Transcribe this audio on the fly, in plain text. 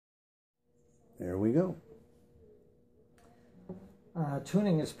we go.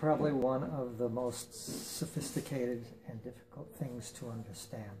 Tuning is probably one of the most sophisticated and difficult things to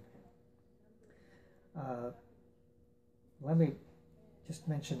understand. Let me just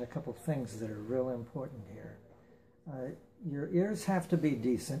mention a couple things that are real important here. Your ears have to be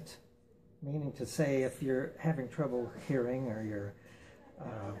decent, meaning to say if you're having trouble hearing, or you're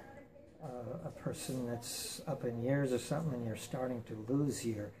a person that's up in years or something and you're starting to lose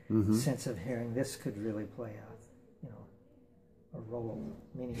your sense of hearing, this could really play a role,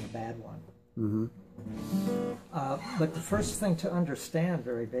 meaning a bad one. But the first thing to understand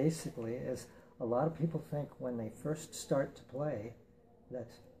very basically is a lot of people think when they first start to play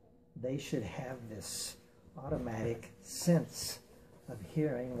that they should have this automatic sense of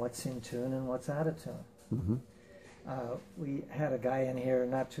hearing what's in tune and what's out of tune. We had a guy in here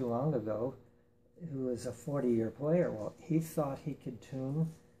not too long ago who is a 40-year player. Well, he thought he could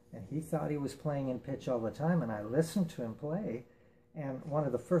tune, and he thought he was playing in pitch all the time, and I listened to him play, and one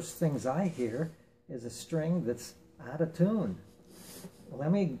of the first things I hear is a string that's out of tune.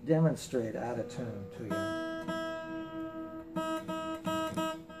 Let me demonstrate out of tune to you.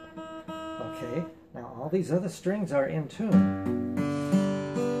 Okay, now all these other strings are in tune.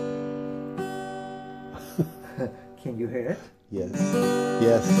 Can you hear it? Yes.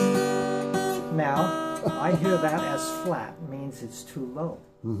 Yes. Now, I hear that as flat, means it's too low.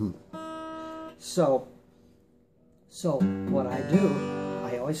 So what I do,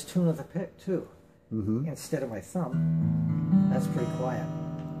 I always tune with a pick too, instead of my thumb. That's pretty quiet.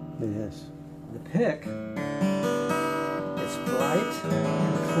 Yes. The pick is bright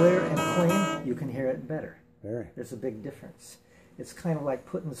and clear and clean. You can hear it better. Very. There's a big difference. It's kind of like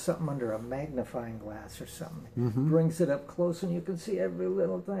putting something under a magnifying glass or something. Brings it up close and you can see every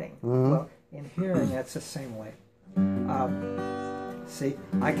little thing. Well, in hearing, that's the same way. See,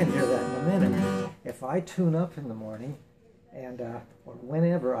 I can hear that in a minute. If I tune up in the morning, and or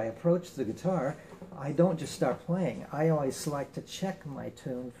whenever I approach the guitar, I don't just start playing. I always like to check my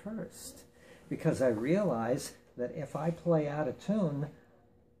tune first, because I realize that if I play out of tune,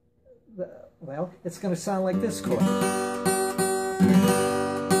 well, it's going to sound like this chord.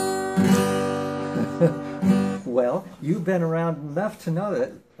 Well, you've been around enough to know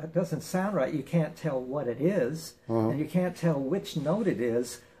that that doesn't sound right. You can't tell what it is, and you can't tell which note it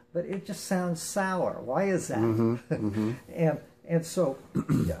is, but it just sounds sour. Why is that? And so,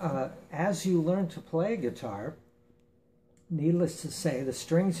 as you learn to play guitar, needless to say, the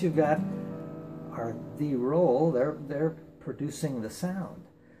strings you've got are the roll. They're producing the sound.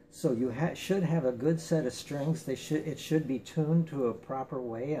 So you should have a good set of strings. It should be tuned to a proper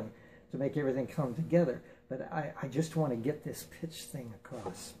way and to make everything come together. But I just want to get this pitch thing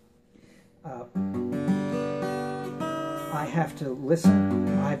across. I have to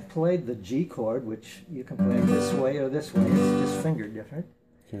listen. I've played the G chord, which you can play this way or this way. It's just finger different.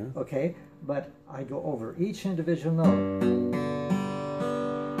 Yeah. Okay, but I go over each individual note,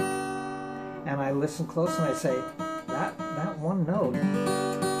 and I listen close, and I say, that one note,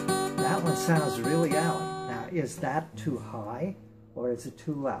 that one sounds really out. Now, is that too high, or is it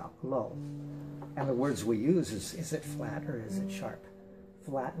too low? And the words we use is it flat or is it sharp?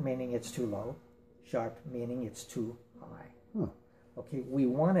 Flat meaning it's too low, sharp meaning it's too high. Okay, we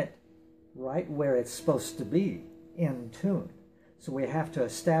want it right where it's supposed to be, in tune. So we have to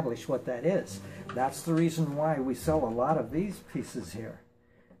establish what that is. That's the reason why we sell a lot of these pieces here.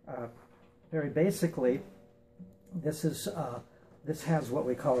 Very basically, this has what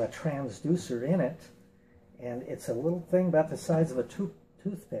we call a transducer in it, and it's a little thing about the size of a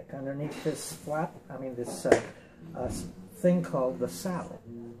toothpick underneath this thing called the saddle.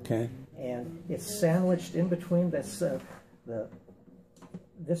 Okay. And it's sandwiched in between this.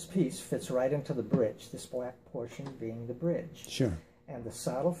 This piece fits right into the bridge. This black portion being the bridge. Sure. And the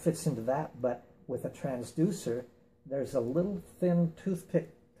saddle fits into that, but with a transducer, there's a little thin toothpick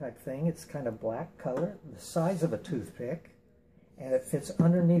type thing. It's kind of black color, the size of a toothpick, and it fits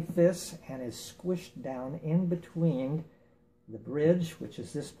underneath this and is squished down in between the bridge, which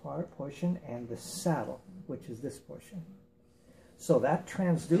is this portion, and the saddle, which is this portion. So that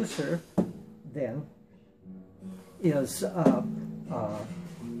transducer then is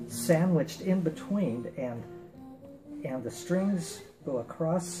sandwiched in between, and the strings go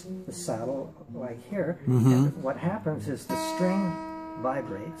across the saddle like here. And what happens is the string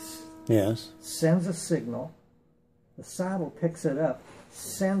vibrates, sends a signal, the saddle picks it up,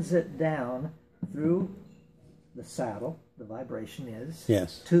 sends it down through the saddle, the vibration is,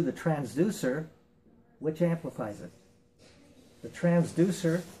 to the transducer, which amplifies it. The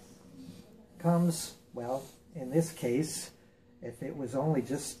transducer comes, well, in this case, if it was only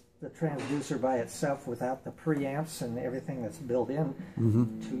just the transducer by itself without the preamps and everything that's built in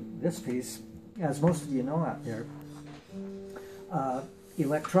to this piece. As most of you know out there,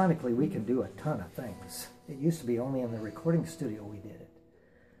 electronically we can do a ton of things. It used to be only in the recording studio we did it.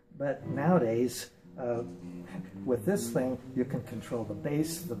 But nowadays, with this thing, you can control the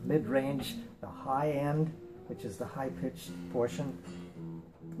bass, the mid-range, the high end, which is the high-pitched portion.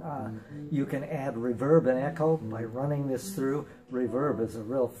 You can add reverb and echo by running this through. Reverb is a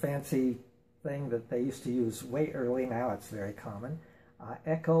real fancy thing that they used to use way early. Now it's very common.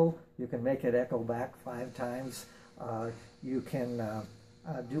 Echo, you can make it echo back 5 times. You can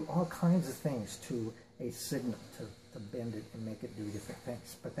do all kinds of things to a signal to bend it and make it do different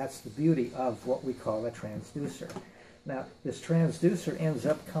things. But that's the beauty of what we call a transducer. Now, this transducer ends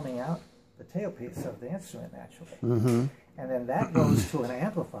up coming out the tailpiece of the instrument naturally. And then that goes to an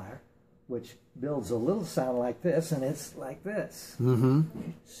amplifier, which builds a little sound like this, and it's like this.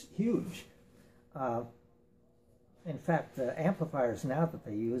 It's huge. In fact, the amplifiers now that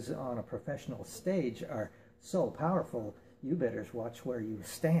they use on a professional stage are so powerful, you better watch where you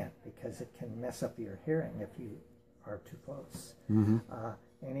stand, because it can mess up your hearing if you are too close.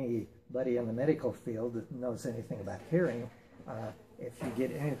 Anybody in the medical field that knows anything about hearing, if you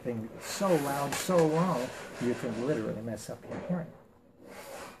get anything so loud, so long, you can literally mess up your hearing.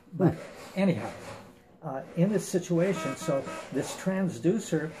 But anyhow, in this situation, so this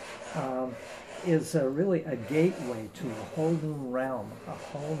transducer is really a gateway to a whole new realm, a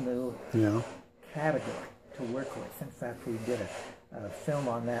whole new category to work with. In fact, we did a film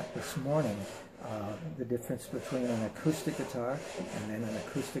on that this morning, the difference between an acoustic guitar and then an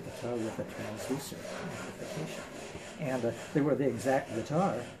acoustic guitar with a transducer amplification. And they were the exact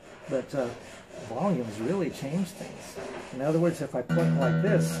guitar, but volumes really change things. In other words, if I point like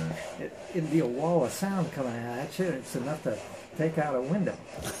this, it'd be a wall of sound coming at you. It's enough to take out a window.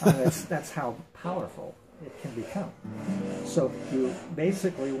 That's how powerful it can become. So you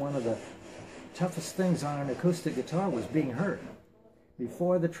basically, one of the toughest things on an acoustic guitar was being heard.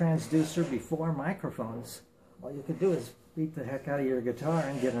 Before the transducer, before microphones, all you could do is beat the heck out of your guitar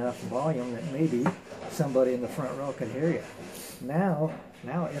and get enough volume that maybe somebody in the front row could hear you. Now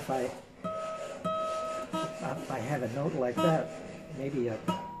if I had a note like that, maybe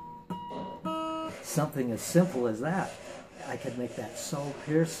something as simple as that, I could make that so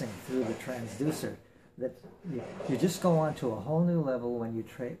piercing through the transducer that you just go on to a whole new level when you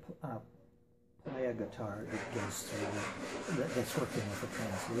play a guitar that goes through, that's working with the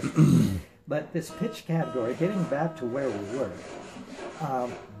transducer. But this pitch category, getting back to where we were,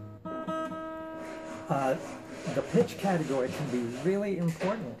 the pitch category can be really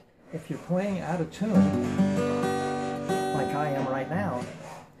important if you're playing out of tune, like I am right now.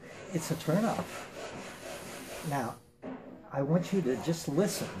 It's a turnoff. Now, I want you to just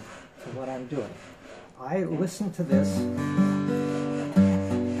listen to what I'm doing. I listen to this,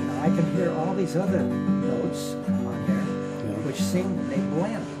 and I can hear all these other notes on here, which seem, they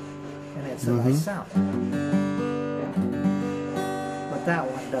blend, and it's a nice sound. But that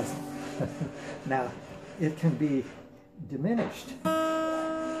one doesn't. Now, it can be diminished.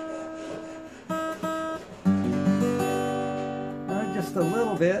 Just a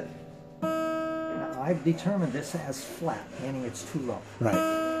little bit. Now, I've determined this as flat, meaning it's too low. Right.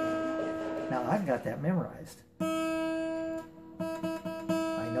 Now, I've got that memorized. I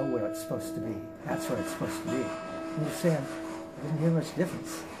know where it's supposed to be. That's where it's supposed to be. And you're saying, I didn't hear much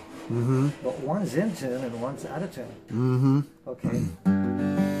difference. But one's in tune and one's out of tune. Okay. Can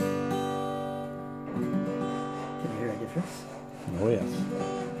you hear a difference? Oh, yes.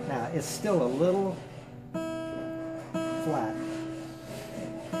 Now, it's still a little flat.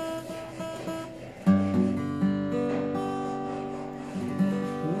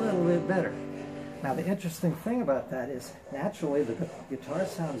 Better. Now, the interesting thing about that is, naturally, the guitar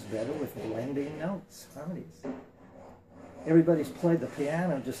sounds better with blending notes, harmonies. Everybody's played the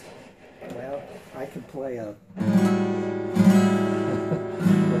piano, just, well, I could play a,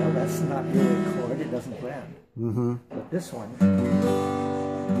 well, that's not really a chord, it doesn't blend. But this one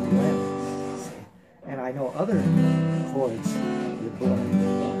blends, see? And I know other chords that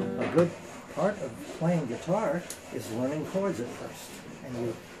blend. A good part of playing guitar is learning chords at first, and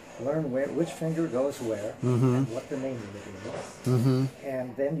you learn which finger goes where and what the name of it is,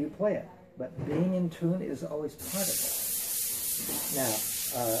 and then you play it. But being in tune is always part of it. Now,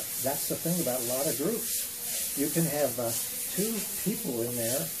 that's the thing about a lot of groups. You can have 2 people in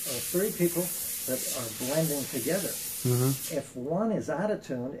there, or 3 people that are blending together. If one is out of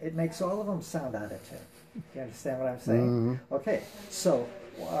tune, it makes all of them sound out of tune. You understand what I'm saying? Okay, so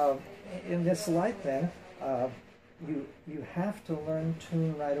in this light then, you have to learn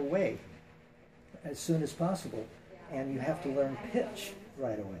tune right away, as soon as possible, and you have to learn pitch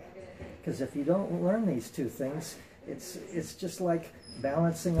right away. Because if you don't learn these two things, it's just like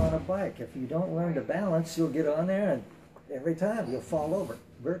balancing on a bike. If you don't learn to balance, you'll get on there and every time you'll fall over,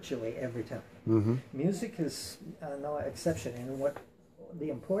 virtually every time. Mm-hmm. Music is no exception. And what the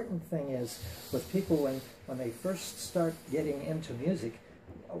important thing is with people when they first start getting into music,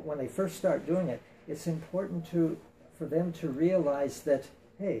 when they first start doing it, it's important for them to realize that,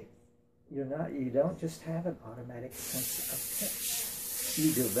 hey, you don't just have an automatic sense of pitch.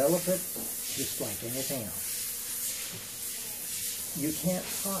 You develop it just like anything else. You can't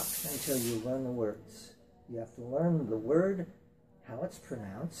talk until you learn the words. You have to learn the word, how it's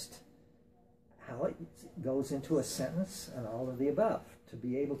pronounced, how it goes into a sentence, and all of the above to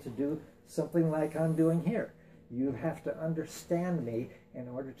be able to do something like I'm doing here. You have to understand me in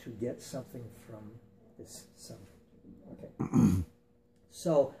order to get something from this subject. Okay.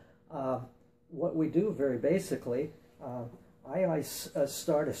 So what we do very basically, I always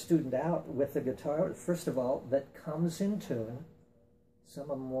start a student out with a guitar, first of all, that comes in tune. Some of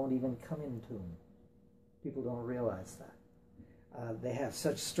them won't even come in tune. People don't realize that. They have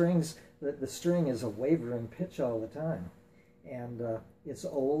such strings that the string is a wavering pitch all the time. And it's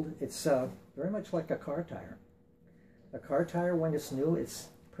old. It's very much like a car tire. A car tire, when it's new, it's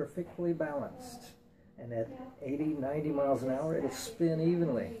perfectly balanced. And at 80, 90 miles an hour, it'll spin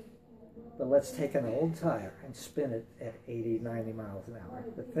evenly. But let's take an old tire and spin it at 80, 90 miles an hour.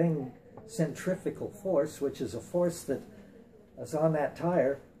 The thing, centrifugal force, which is a force that is on that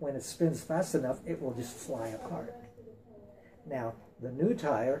tire, when it spins fast enough, it will just fly apart. Now, the new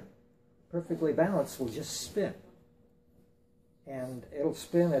tire, perfectly balanced, will just spin. And it'll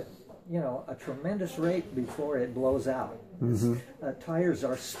spin at, a tremendous rate before it blows out. Mm-hmm. Tires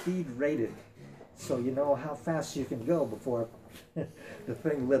are speed rated, so you know how fast you can go before the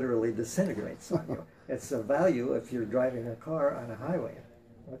thing literally disintegrates on you. It's a value if you're driving a car on a highway.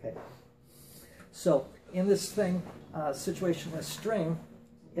 Okay. So in this thing, situation with string,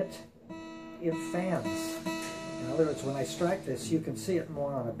 it fans. In other words, when I strike this, you can see it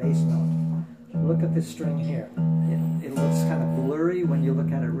more on a bass note. Look at this string here. It looks kind of blurry when you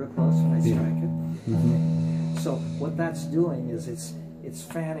look at it real close when I strike it. Mm-hmm. Okay. So what that's doing is it's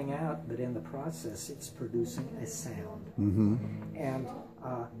fanning out, but in the process, it's producing a sound. Mm-hmm. And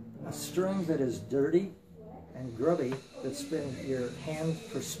a string that is dirty and grubby, that's been your hand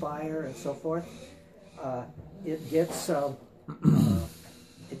perspire and so forth, it gets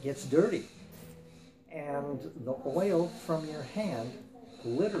dirty, and the oil from your hand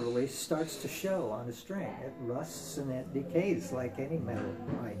literally starts to show on a string. It rusts and it decays like any metal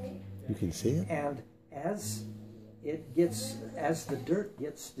might. You can see it. And as the dirt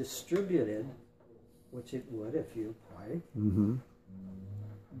gets distributed, which it would if you apply, mm-hmm.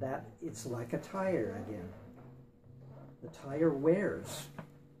 that it's like a tire again. The tire wears,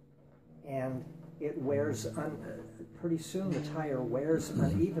 and it wears pretty soon. The tire wears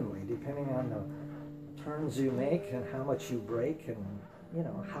unevenly, depending on the turns you make and how much you brake and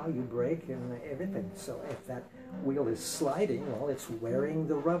how you brake and everything. So if that wheel is sliding, well, it's wearing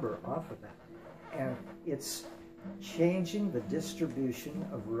the rubber off of that, and it's changing the distribution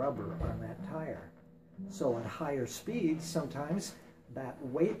of rubber on that tire. So at higher speeds, sometimes that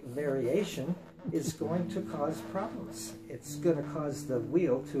weight variation is going to cause problems. It's going to cause the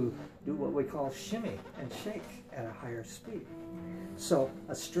wheel to do what we call shimmy and shake at a higher speed. So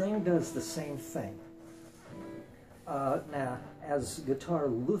a string does the same thing. Now, as guitar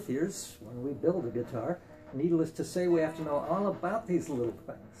luthiers, when we build a guitar, needless to say, we have to know all about these little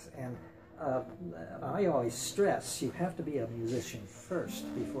things. And I always stress you have to be a musician first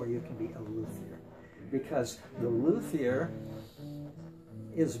before you can be a luthier, because the luthier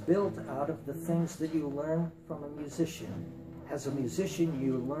is built out of the things that you learn from a musician. As a musician,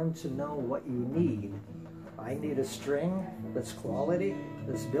 you learn to know what you need. I need a string that's quality,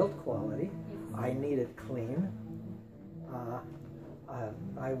 that's built quality. I need it clean.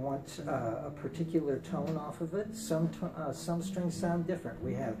 I want a particular tone off of it. Some strings sound different.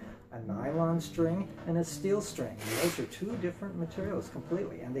 We have a nylon string and a steel string. Those are two different materials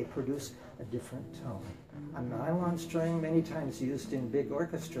completely, and they produce a different tone. A nylon string, many times used in big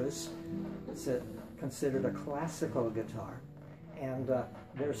orchestras, is considered a classical guitar. And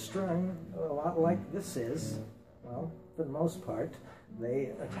they're strung a lot like this is. Well, for the most part,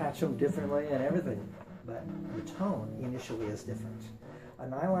 they attach them differently and everything, but the tone initially is different. A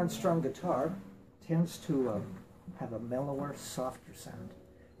nylon strung guitar tends to have a mellower, softer sound.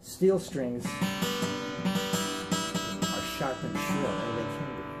 Steel strings are sharp and shrill, or they can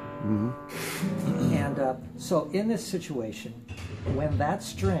be. Mm-hmm. And so in this situation, when that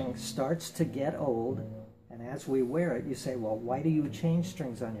string starts to get old, and as we wear it, you say, well, why do you change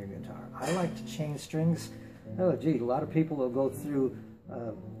strings on your guitar? I like to change strings. Oh, gee, a lot of people will go through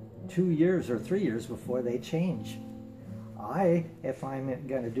 2 years or 3 years before they change. If I'm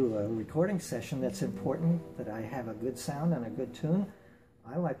going to do a recording session that's important, that I have a good sound and a good tune,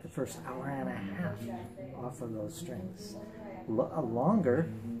 I like the first hour and a half off of those strings. Longer,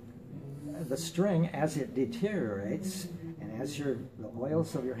 the string, as it deteriorates, and as the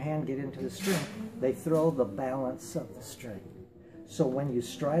oils of your hand get into the string, they throw the balance of the string. So when you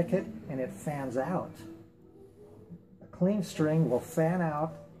strike it and it fans out, a clean string will fan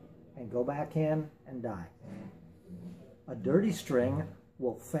out and go back in and die. A dirty string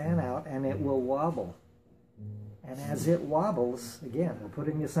will fan out and it will wobble. And as it wobbles, again, we're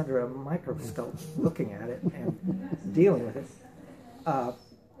putting this under a microscope, looking at it and dealing with it,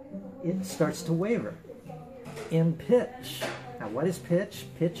 it starts to waver in pitch. Now, what is pitch?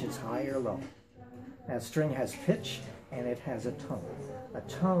 Pitch is high or low. Now, a string has pitch and it has a tone. A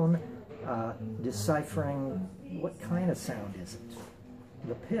tone deciphering what kind of sound is it.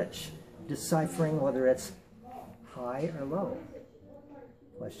 The pitch deciphering whether it's high or low.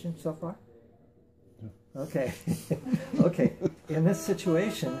 Question so far? Okay. Okay. In this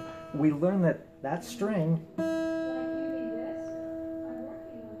situation, we learn that string.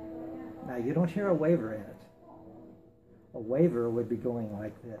 Now, you don't hear a waver in it. A waver would be going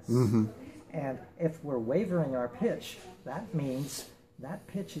like this. Mm-hmm. And if we're wavering our pitch, that means that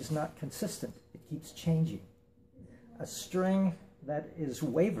pitch is not consistent. It keeps changing. A string that is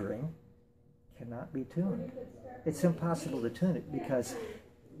wavering cannot be tuned. It's impossible to tune it because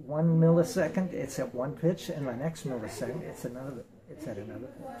 1 millisecond it's at one pitch and the next millisecond it's at another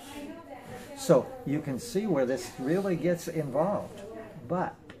pitch. So you can see where this really gets involved.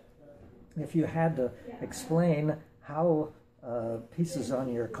 But if you had to explain how pieces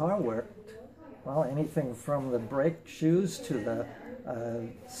on your car worked, well, anything from the brake shoes to the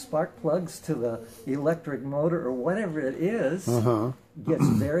spark plugs to the electric motor or whatever it is, gets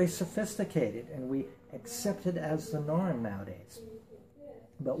very sophisticated, and we accept it as the norm nowadays.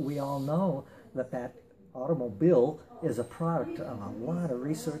 But we all know that automobile is a product of a lot of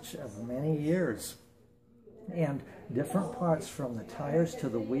research of many years. And different parts, from the tires to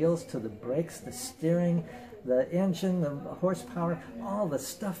the wheels to the brakes, the steering, the engine, the horsepower, all the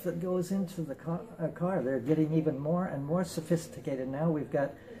stuff that goes into the car. They're getting even more and more sophisticated now. We've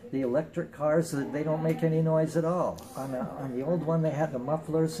got the electric cars that they don't make any noise at all. On the old one, they had the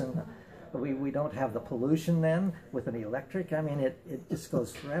mufflers, and we don't have the pollution then with an electric. I mean, it just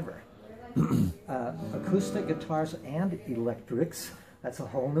goes forever. Acoustic guitars and electrics, that's a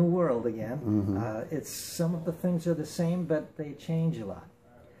whole new world again. Mm-hmm. Some of the things are the same, but they change a lot.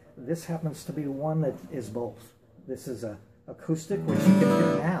 This happens to be one that is both. This is a acoustic, which you can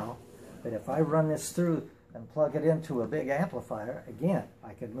hear now, but if I run this through and plug it into a big amplifier, again,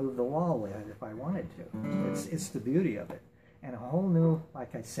 I could move the wall with it if I wanted to. It's the beauty of it. And a whole new,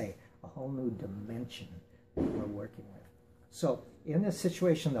 like I say, a whole new dimension that we're working with. So in this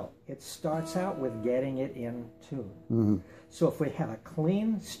situation, though, it starts out with getting it in tune. Mm-hmm. So if we have a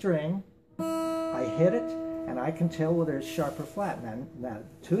clean string, I hit it, and I can tell whether it's sharp or flat. Now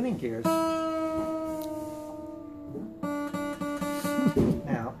tuning gears. Now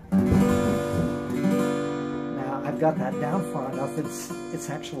I've got that down far enough. It's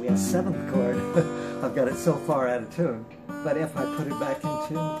actually a 7th chord. I've got it so far out of tune. But if I put it back in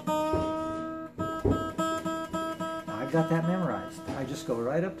tune, I've got that memorized. I just go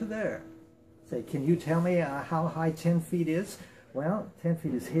right up to there. Say, can you tell me how high 10 feet is? Well, 10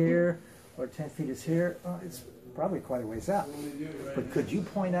 feet is here, or 10 feet is here. It's probably quite a ways out. But could you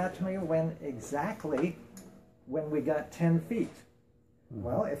point out to me exactly when we got 10 feet?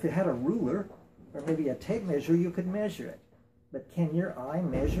 Well, if you had a ruler or maybe a tape measure, you could measure it. But can your eye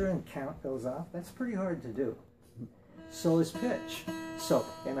measure and count those off? That's pretty hard to do. So is pitch. So,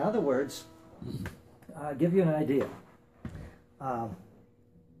 in other words, I'll give you an idea.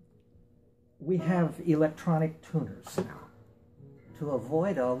 We have electronic tuners now to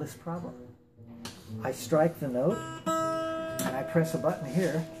avoid all this problem. I strike the note, and I press a button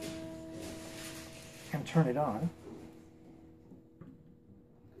here and turn it on.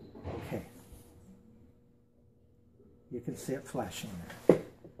 Okay. You can see it flashing there.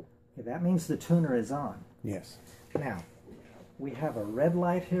 Okay, that means the tuner is on. Yes. Now, we have a red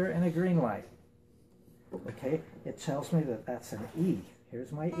light here and a green light. Okay, it tells me that that's an E.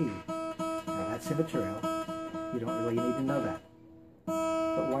 Here's my E. Now that's immaterial. You don't really need to know that.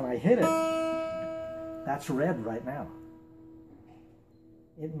 But when I hit it, that's red right now.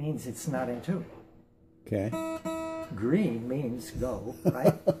 It means it's not in tune. Okay. Green means go,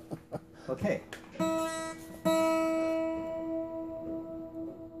 right? Okay.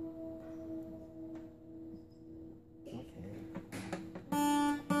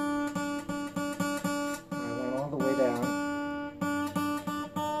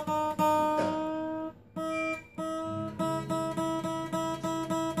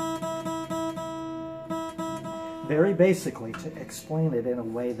 Very basically, to explain it in a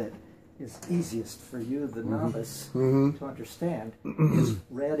way that is easiest for you, the novice, to understand, is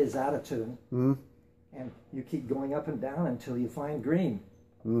red is out of tune, and you keep going up and down until you find green,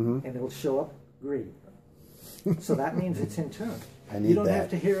 and it'll show up green. So that means it's in tune. You don't have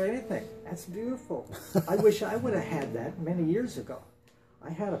to hear anything. That's beautiful. I wish I would have had that many years ago. I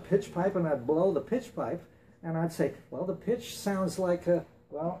had a pitch pipe, and I'd blow the pitch pipe, and I'd say, well, the pitch sounds like a,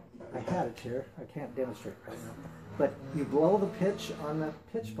 well, I had it here. I can't demonstrate right now. But you blow the pitch on the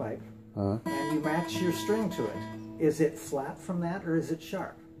pitch pipe, and you match your string to it. Is it flat from that, or is it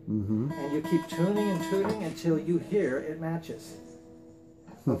sharp? And you keep tuning and tuning until you hear it matches.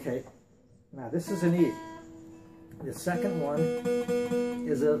 Okay, now this is an E. The second one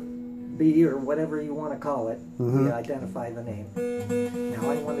is a B, or whatever you want to call it. We identify the name. Now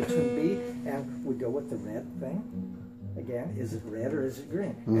I want to tune B, and we go with the red thing. Again, is it red or is it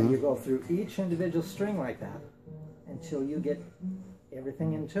green? And you go through each individual string like that until you get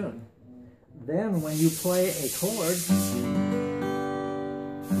everything in tune. Then when you play a chord,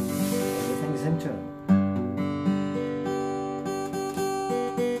 everything's in tune.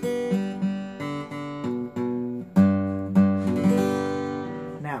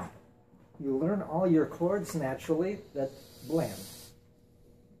 Now, you learn all your chords naturally that blend.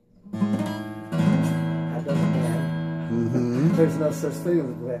 That doesn't blend. There's no such thing as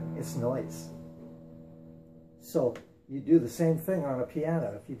a blend. It's noise. So you do the same thing on a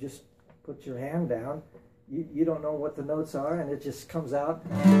piano. If you just put your hand down, you don't know what the notes are, and it just comes out.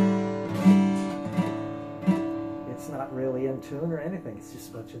 It's not really in tune or anything. It's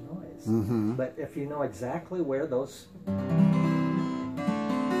just a bunch of noise. But if you know exactly where those...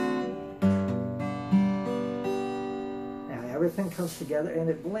 Now everything comes together and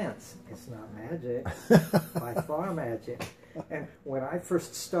it blends. It's not magic. By far magic. And when I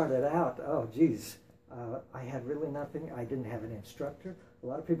first started out, oh geez, I had really nothing. I didn't have an instructor. A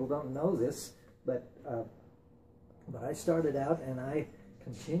lot of people don't know this, but I started out and I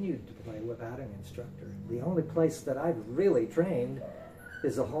continued to play without an instructor. The only place that I've really trained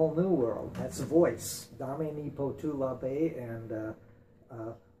is a whole new world. That's voice. Dame, ni, po, tu, la, be, and the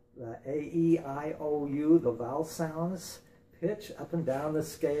A, E, I, O, U, the vowel sounds, pitch, up and down the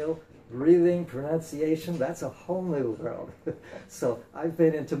scale, breathing, pronunciation, that's a whole new world. So I've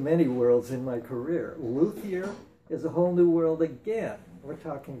been into many worlds in my career. Luthier is a whole new world again. We're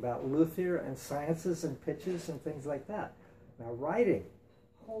talking about luthier and sciences and pitches and things like that. Now writing,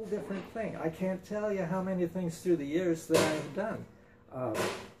 whole different thing. I can't tell you how many things through the years that I've done.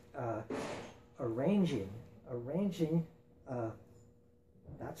 Arranging,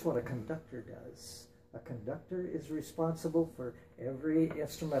 that's what a conductor does. A conductor is responsible for every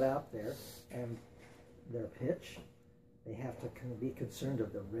instrument out there and their pitch. They have to be concerned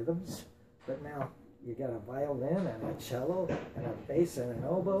of the rhythms. But now you got a violin and a cello and a bass and an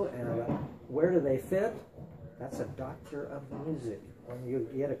oboe, and where do they fit? That's a doctor of music when you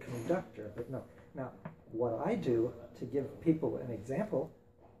get a conductor. But no. Now, what I do to give people an example,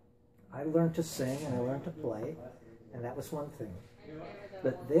 I learned to sing and I learned to play, and that was one thing.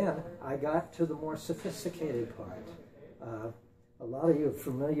 But then I got to the more sophisticated part. A lot of you are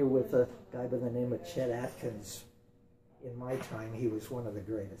familiar with a guy by the name of Chet Atkins. In my time, he was one of the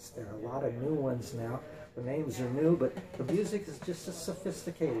greatest. There are a lot of new ones now. The names are new, but the music is just as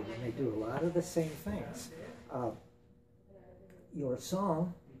sophisticated, and they do a lot of the same things. Your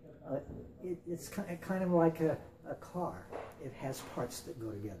song, it's kind of like a car. It has parts that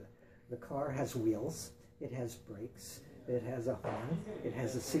go together. The car has wheels, it has brakes, it has a horn, it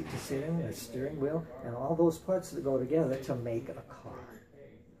has a seat to sit in, a steering wheel, and all those parts that go together to make a car.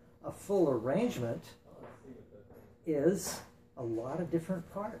 A full arrangement is a lot of different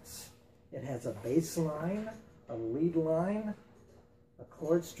parts. It has a bass line, a lead line, a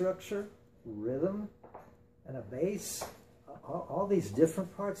chord structure, rhythm, and a bass. All these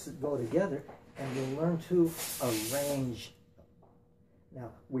different parts that go together, and you learn to arrange them. Now,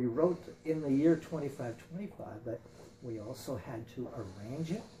 we wrote in the year 2525, but we also had to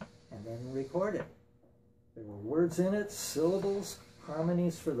arrange it and then record it. There were words in it, syllables,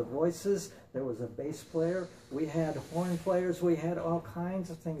 harmonies for the voices. There was a bass player. We had horn players. We had all kinds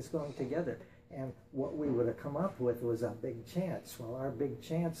of things going together. And what we would have come up with was a big chance. Well, our big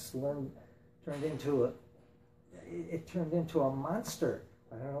chance learned turned into a monster.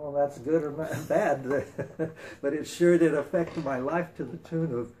 I don't know if that's good or bad, but it sure did affect my life to the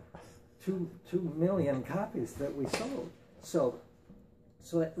tune of 2 million copies that we sold. So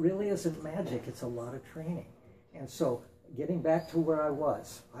it really isn't magic, it's a lot of training. And so getting back to where I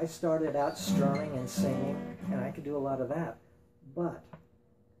was, I started out strumming and singing, and I could do a lot of that. But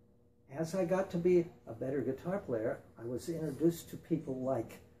as I got to be a better guitar player, I was introduced to people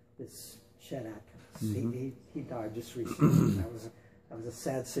like this Chet Atkins. Mm-hmm. He died just recently. That was a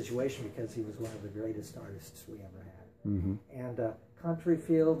sad situation because he was one of the greatest artists we ever had. Mm-hmm. And Country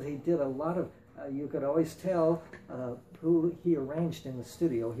Field, he did a lot of, you could always tell who he arranged in the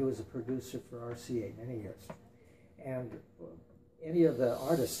studio. He was a producer for RCA many years. And any of the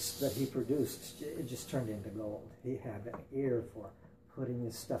artists that he produced, it just turned into gold. He had an ear for putting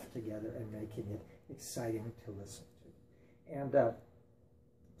this stuff together and making it exciting to listen to. And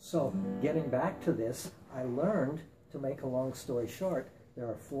so getting back to this, I learned, to make a long story short, there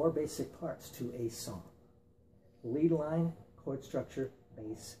are 4 basic parts to a song: lead line, chord structure,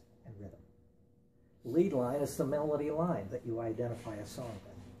 bass, and rhythm. Lead line is the melody line that you identify a song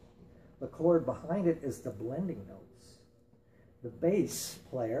with. The chord behind it is the blending notes. The bass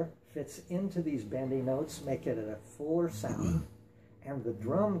player fits into these bending notes, make it a fuller sound, and the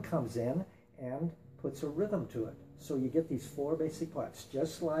drum comes in and puts a rhythm to it. So you get these 4 basic parts,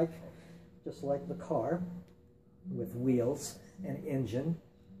 just like the car, with wheels, an engine,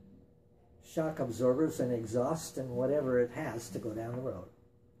 shock absorbers, and exhaust, and whatever it has to go down the road.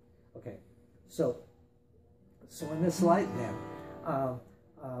 Okay, so in this light then,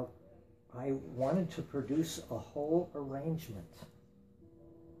 I wanted to produce a whole arrangement.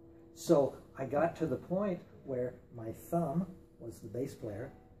 So I got to the point where my thumb was the bass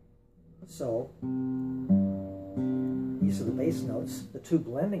player. So these are the bass notes, the 2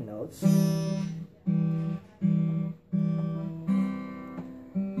 blending notes.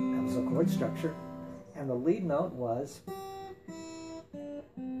 That was a chord structure. And the lead note was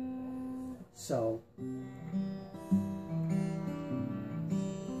so.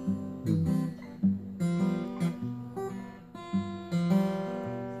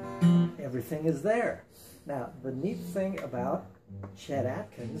 Everything is there. Now, the neat thing about Chet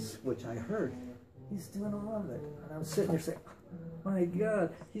Atkins, which I heard, he's doing all of it. And I'm sitting there saying, my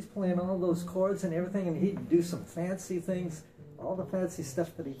God, he's playing all those chords and everything, and he'd do some fancy things, all the fancy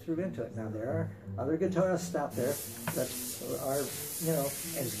stuff that he threw into it. Now, there are other guitarists out there that are, you know,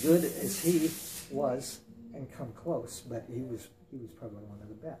 as good as he was and come close, but he was probably one of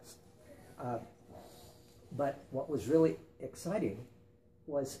the best. But what was really exciting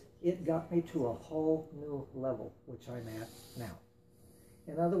was it got me to a whole new level, which I'm at now.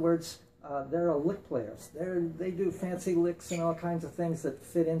 In other words, there are lick players. They do fancy licks and all kinds of things that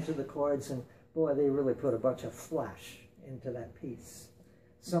fit into the chords, and boy, they really put a bunch of flash into that piece.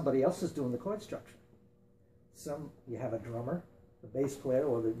 Somebody else is doing the chord structure. You have a drummer, the bass player,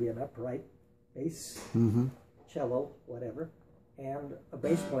 or there'd be an upright bass, cello, whatever, and a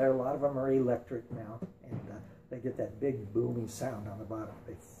bass player. A lot of them are electric now, and they get that big booming sound on the bottom.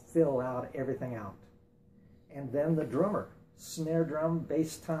 They fill out everything out. And then the drummer, snare drum,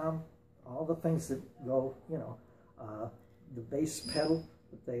 bass tom, all the things that go, you know, the bass pedal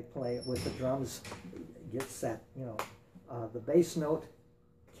that they play with the drums gets that, you know, the bass note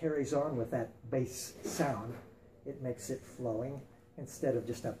carries on with that bass sound. It makes it flowing instead of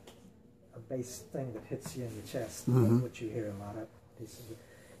just a bass thing that hits you in the chest, which you hear a lot of pieces.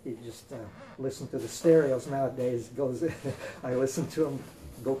 You just listen to the stereos nowadays. I listen to them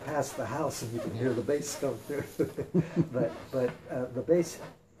go past the house and you can hear the bass come through. but the bass,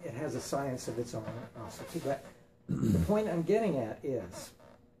 it has a science of its own also too. But the point I'm getting at is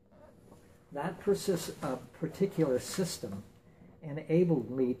that particular system enabled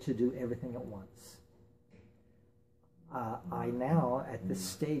me to do everything at once. I now, at this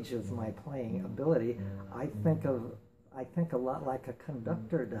stage of my playing ability, I think a lot like a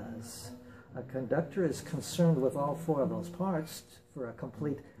conductor does. A conductor is concerned with all 4 of those parts for a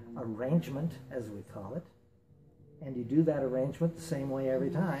complete arrangement, as we call it. And you do that arrangement the same way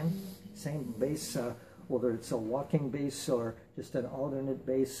every time. Same bass, whether it's a walking bass or just an alternate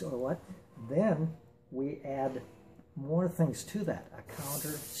bass or what. Then we add more things to that. A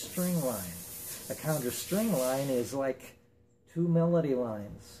counter string line. A counter string line is like 2 melody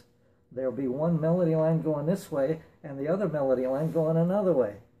lines. There'll be one melody line going this way and the other melody line going another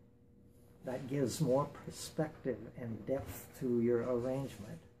way. That gives more perspective and depth to your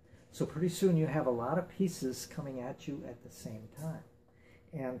arrangement. So pretty soon you have a lot of pieces coming at you at the same time.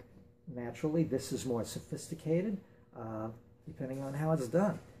 And naturally this is more sophisticated depending on how it's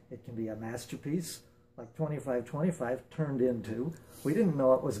done. It can be a masterpiece, like 2525 turned into. We didn't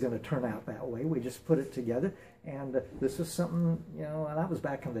know it was going to turn out that way. We just put it together, and this was something, you know, and that was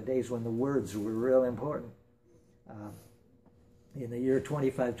back in the days when the words were real important. In the year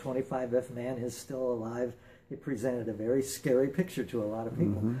 2525, if man is still alive, it presented a very scary picture to a lot of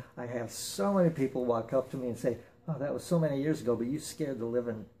people. Mm-hmm. I have so many people walk up to me and say, "Oh, that was so many years ago, but you scared the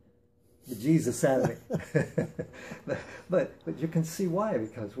living Jesus out of me." but you can see why,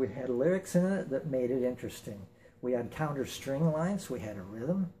 because we had lyrics in it that made it interesting. We had counter string lines, we had a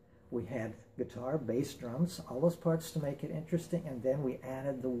rhythm, we had guitar, bass, drums, all those parts to make it interesting, and then we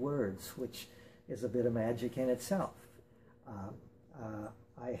added the words, which is a bit of magic in itself.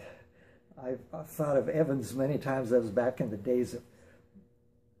 I've thought of Evans many times. That was back in the days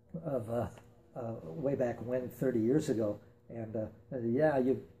of way back when, 30 years ago, and yeah,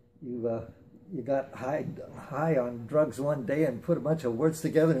 you got high on drugs one day and put a bunch of words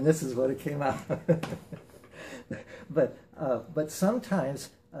together, and this is what it came out. But sometimes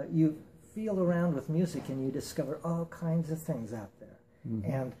you feel around with music and you discover all kinds of things out there.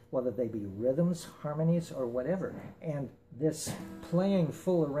 Mm-hmm. And whether they be rhythms, harmonies, or whatever. And this playing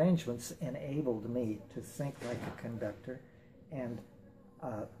full arrangements enabled me to think like a conductor. And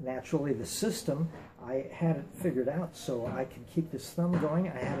naturally the system, I had it figured out so I could keep this thumb going.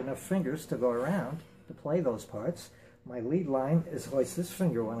 I had enough fingers to go around to play those parts. My lead line is always this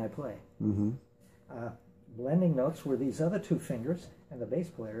finger when I play. Mm-hmm. Blending notes were these other two fingers, and the bass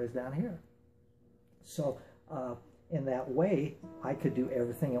player is down here. So in that way, I could do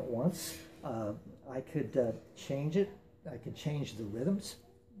everything at once. I could change it. I could change the rhythms.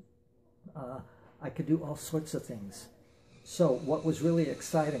 I could do all sorts of things. So what was really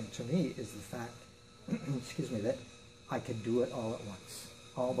exciting to me is the fact, excuse me, that I could do it all at once,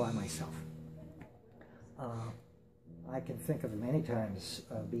 all by myself. I can think of many times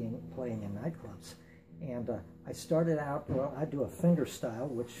playing in nightclubs. And I started out, well, I do a finger style,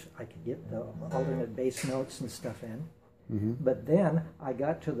 which I could get the alternate bass notes and stuff in. Mm-hmm. But then I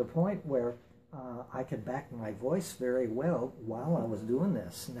got to the point where I could back my voice very well while I was doing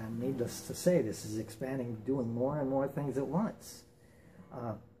this. Now, needless to say, this is expanding, doing more and more things at once.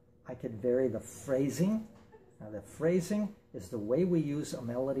 I could vary the phrasing. Now, the phrasing is the way we use a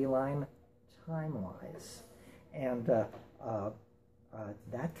melody line time-wise. And that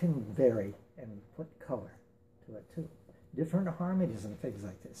can vary and put color to it too. Different harmonies and things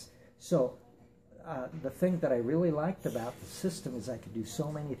like this. So the thing that I really liked about the system is I could do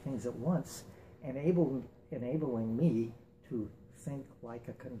so many things at once, enabling me to think like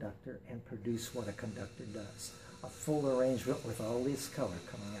a conductor and produce what a conductor does. A full arrangement with all this color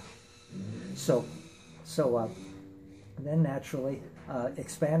coming out. So then naturally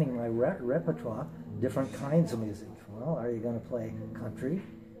expanding my repertoire, different kinds of music. Well, are you going to play country?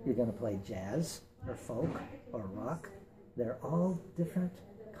 You're going to play jazz or folk or rock. They're all different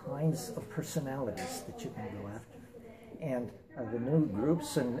kinds of personalities that you can go after. And the new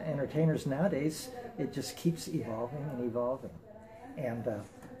groups and entertainers nowadays, it just keeps evolving and evolving. And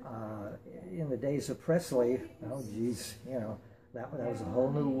in the days of Presley, oh geez, you know, that was a whole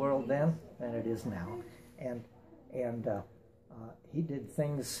new world then than it is now. And he did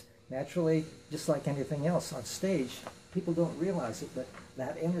things naturally, just like anything else on stage. People don't realize it, but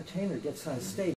that entertainer gets on stage